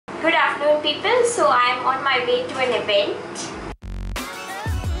afternoon, people. So I'm on my way to an event.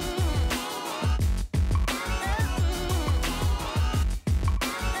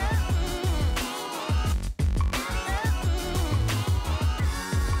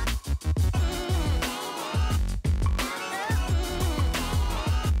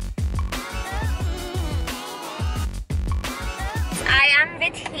 I am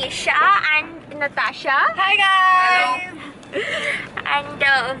with Hesha and Natasha. Hi guys!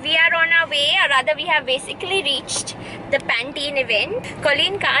 And we are on our way, or rather we have basically reached the Pantene event.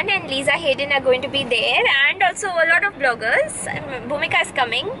 Coleen Khan and Lisa Haydon are going to be there, and also a lot of bloggers. Bhumika is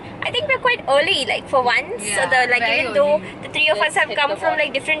coming. I think we're quite early, like for once. Yeah, so even though the three of us have come from wall.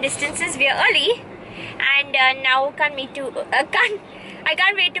 like different distances, we are early. And now I can't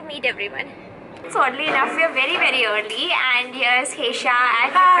wait to meet everyone. So oddly enough, we are very early, and here's Hesha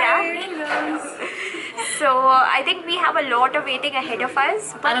and Pram. So I think we have a lot of waiting ahead of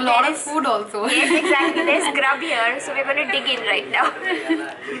us, but And a lot of food also. Yes, exactly. There's grub here, so we're going to dig in right now.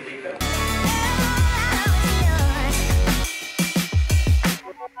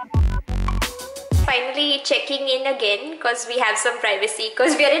 Finally checking in again because we have some privacy,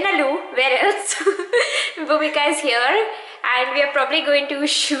 because we are in a loo. Where else? Bhumika is here, and we are probably going to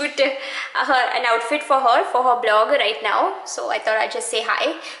shoot an outfit for her blog right now. So I thought I'd just say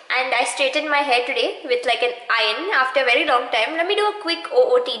hi. And I straightened my hair today with like an iron after a very long time. Let me do a quick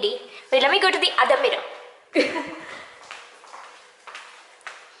OOTD. Wait, let me go to the other mirror.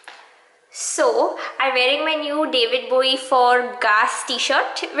 So I'm wearing my new David Bowie for Gas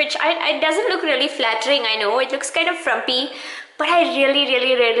t-shirt, which it doesn't look really flattering. I know it looks kind of frumpy, but I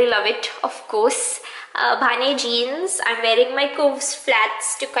really love it. Of course, bhane jeans. I'm wearing my Coves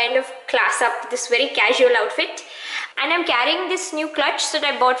flats to kind of class up this very casual outfit, and I'm carrying this new clutch that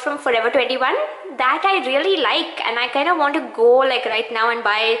I bought from Forever 21 that I really like, and I kind of want to go like right now and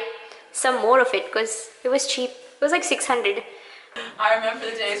buy some more of it because it was cheap. It was like 600. I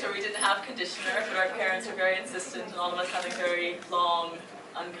remember the days where we didn't have conditioner, but our parents were very insistent on all of us having very long,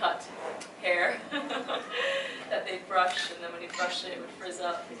 uncut hair that they'd brush, and then when you brushed it, it would frizz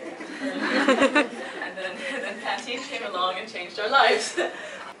up. and then Pantene came along and changed our lives.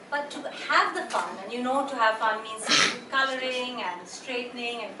 But to have the fun, and you know to have fun means coloring and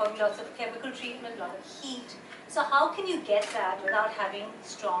straightening and probably lots of chemical treatment, a lot of heat. So how can you get that without having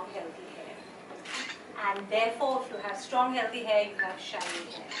strong, healthy hair? And therefore, if you have strong, healthy hair, you have shiny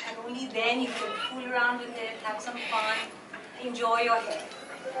hair. And only then you can fool around with it, have some fun, enjoy your hair.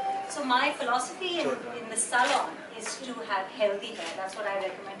 So my philosophy in the salon is to have healthy hair. That's what I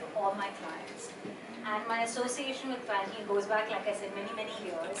recommend to all my clients. And my association with Pantene goes back, like I said, many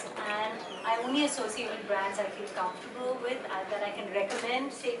years. And I only associate with brands I feel comfortable with, that I can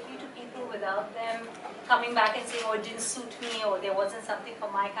recommend safely to people without them coming back and saying, oh, it didn't suit me, or there wasn't something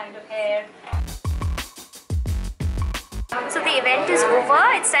for my kind of hair. So the event is over.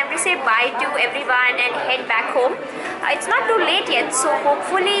 It's time to say bye to everyone and head back home. It's not too late yet, so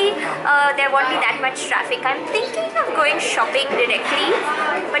hopefully there won't be that much traffic. I'm thinking of going shopping directly,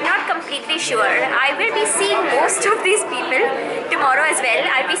 but not completely sure. I will be seeing most of these people tomorrow as well.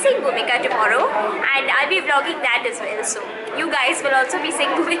 I'll be seeing Bhumika tomorrow, and I'll be vlogging that as well. So you guys will also be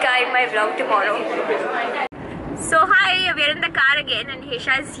seeing Bhumika in my vlog tomorrow. So hi, we're in the car again, and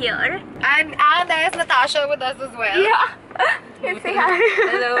Hesha is here. And there's Natasha with us as well. Yeah. Let's say hi.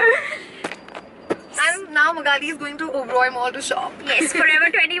 Hello. And now Magali is going to Oberoi Mall to shop. Yes, Forever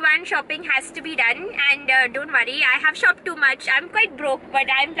 21 shopping has to be done, and don't worry, I have shopped too much. I'm quite broke, but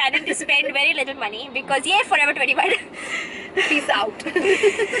I'm planning to spend very little money because yeah, Forever 21. Peace out.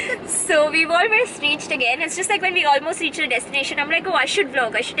 So we've almost reached again. It's just like when we almost reach the destination, I'm like, oh, I should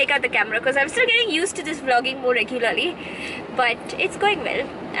vlog. I should take out the camera because I'm still getting used to this vlogging more regularly. But it's going well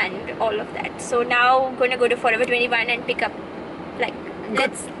and all of that. So now I'm going to go to Forever 21 and pick up like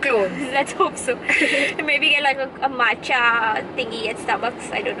Good clothes. Let's hope so. Maybe get like a matcha thingy at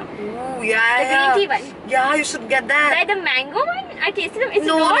Starbucks. I don't know. Ooh, yeah. The green tea one. Yeah, you should get that. Like the mango one? I tasted them. It's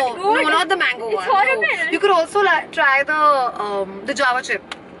No, not the mango one. It's horrible. No. You could also try the Java chip.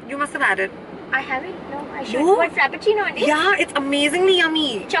 You must have had it. I haven't. No, I should. No? What, Frappuccino on it? Yeah, it's amazingly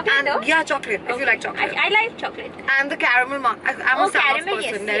yummy. Chocolate and, though? Yeah, chocolate. If you like chocolate. I like chocolate. And the caramel. I'm a Starbucks caramel,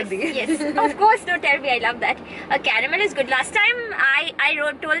 person. yes. Of course, don't tell me. I love that. Caramel is good. Last time I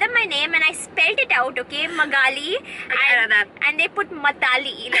told them my name and I spelled it out. Okay, Magali. And they put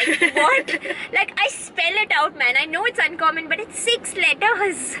Matali. Like what? Like I spell it out, man. I know it's uncommon, but it's 6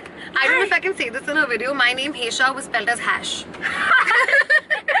 letters. I don't know if I can say this in a video. My name Hesha was spelled as hash.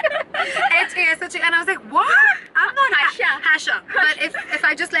 H-A-S-H-A, and I was like, what? I'm not Hasha. But if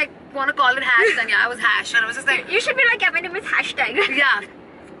I just like want to call it hash, then yeah, I was hash. And I was just like, you should be like, yeah, my name is hashtag. Yeah.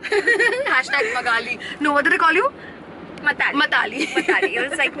 Hashtag Magali. No, what did they call you? Matali. Matali. Matali. It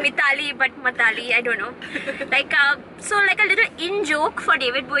was like Mitali, but Matali. I don't know. Like, so like a little in joke for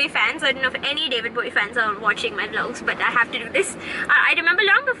David Bowie fans. I don't know if any David Bowie fans are watching my vlogs, but I have to do this. I remember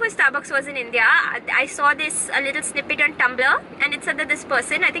long before Starbucks was in India, I saw this a little snippet on Tumblr, and it said that this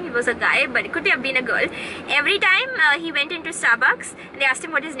person, I think he was a guy, but it could have been a girl. Every time he went into Starbucks, and they asked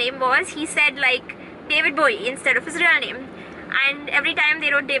him what his name was, he said like David Bowie instead of his real name. And every time they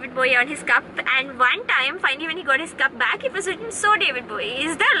wrote David Bowie on his cup, and one time finally when he got his cup back, it was written, "So David Bowie,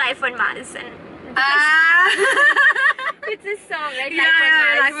 is there life on Mars?" And it's a song, right? Yeah,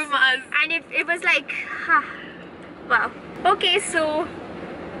 Life Life on Mars. And it was like, wow. Okay, so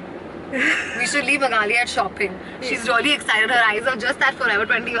We should leave Magali at shopping. She's really excited. Her eyes are just at Forever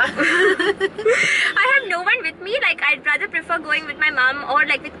 21. I have no one with me. Like, I'd rather prefer going with my mom or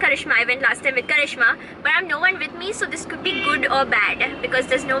like with Karishma. I went last time with Karishma, but I have no one with me, so this could be good or bad because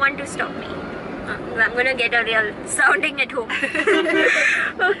there's no one to stop me. I'm gonna get a real sounding at home.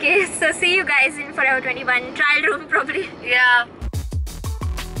 Okay, so see you guys in Forever 21 trial room probably. Yeah.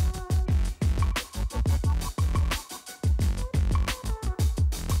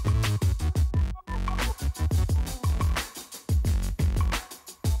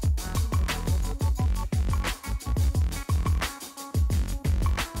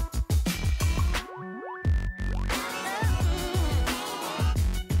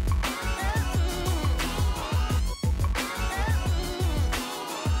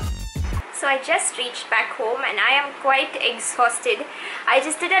 So I just reached back home and I am quite exhausted. I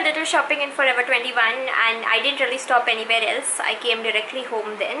just did a little shopping in Forever 21 and I didn't really stop anywhere else. I came directly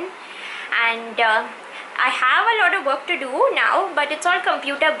home then, and I have a lot of work to do now, but it's all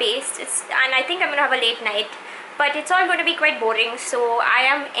computer based. And I think I'm gonna have a late night, but it's all going to be quite boring, so I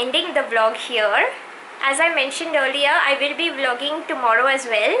am ending the vlog here. As I mentioned earlier, I will be vlogging tomorrow as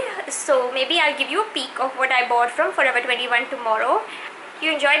well, so maybe I'll give you a peek of what I bought from Forever 21 tomorrow. If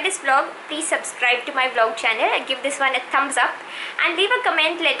you enjoyed this vlog, please subscribe to my vlog channel and give this one a thumbs up and leave a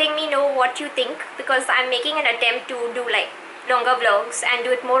comment letting me know what you think, because I'm making an attempt to do like longer vlogs and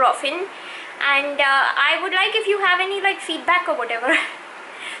do it more often, and I would like if you have any like feedback or whatever.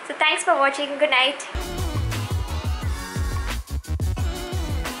 So thanks for watching. Good night.